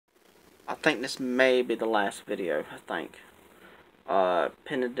I think this may be the last video, I think.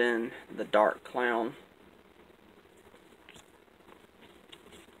 Pinedin, the Dark Clown.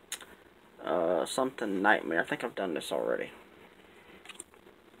 Something Nightmare. I think I've done this already.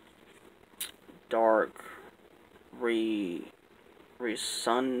 Dark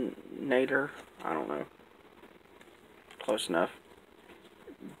Resonator. I don't know. Close enough.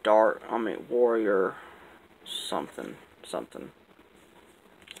 Warrior something.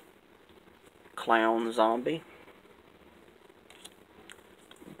 Clown Zombie.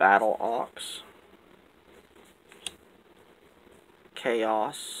 Battle Ox.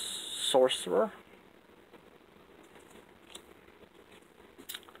 Chaos Sorcerer.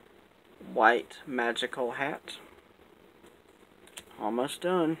 White Magical Hat. Almost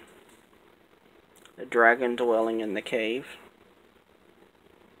done. A Dragon Dwelling in the Cave.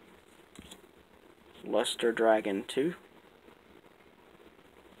 Luster Dragon 2.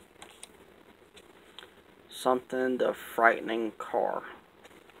 Something the Frightening Car.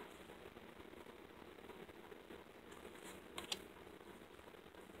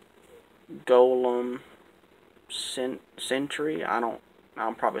 Golem Sentry.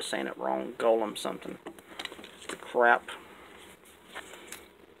 I'm probably saying it wrong. Golem something. Crap.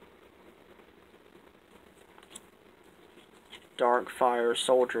 Darkfire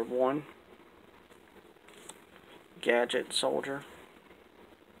Soldier 1. Gadget Soldier.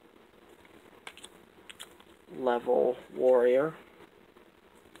 Level Warrior.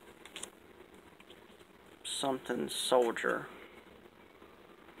 Something Soldier.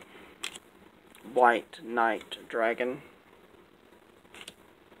 White Knight Dragon.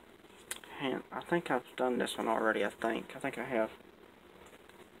 And I think I've done this one already, I think I have.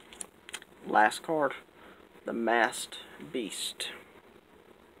 Last card. The Masked Beast.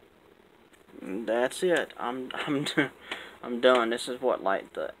 And that's it. I'm done. This is what,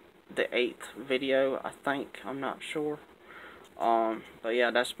 like the 8th video, I think. I'm not sure. But yeah,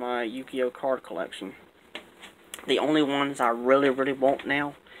 that's my Yu-Gi-Oh card collection. The only ones I really want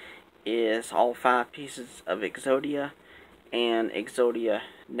now is all 5 pieces of Exodia and Exodia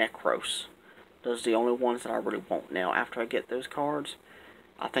Necros. Those are the only ones that I really want now. After I get those cards,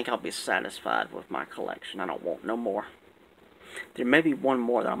 I think I'll be satisfied with my collection. I don't want no more. There may be one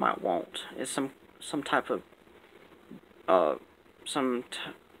more that I might want. It's some type of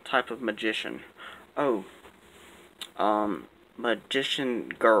type of magician. Oh, Magician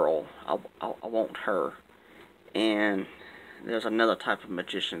Girl. I want her. And there's another type of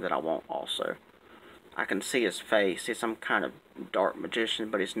magician that I want also. I can see his face. He's some kind of dark magician,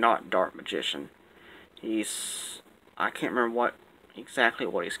 but he's not dark magician. I can't remember exactly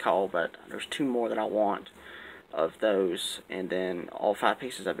what he's called, but there's 2 more that I want of those, and then all 5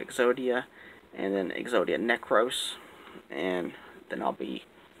 pieces of Exodia, and then Exodia Necros, and then I'll be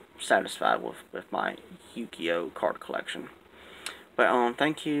satisfied with my Yu-Gi-Oh card collection. But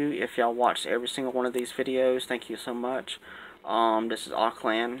thank you if y'all watched every single one of these videos. Thank you so much. This is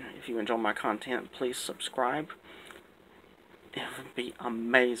Auckland. If you enjoy my content, please subscribe. It would be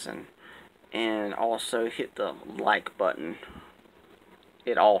amazing. And also hit the like button.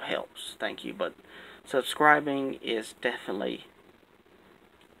 It all helps. Thank you. But subscribing is definitely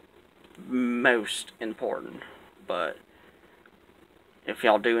most important. But if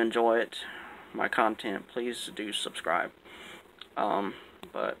y'all do enjoy it, my content, please do subscribe.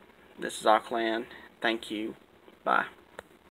 But this is Auckland. Thank you. Bye.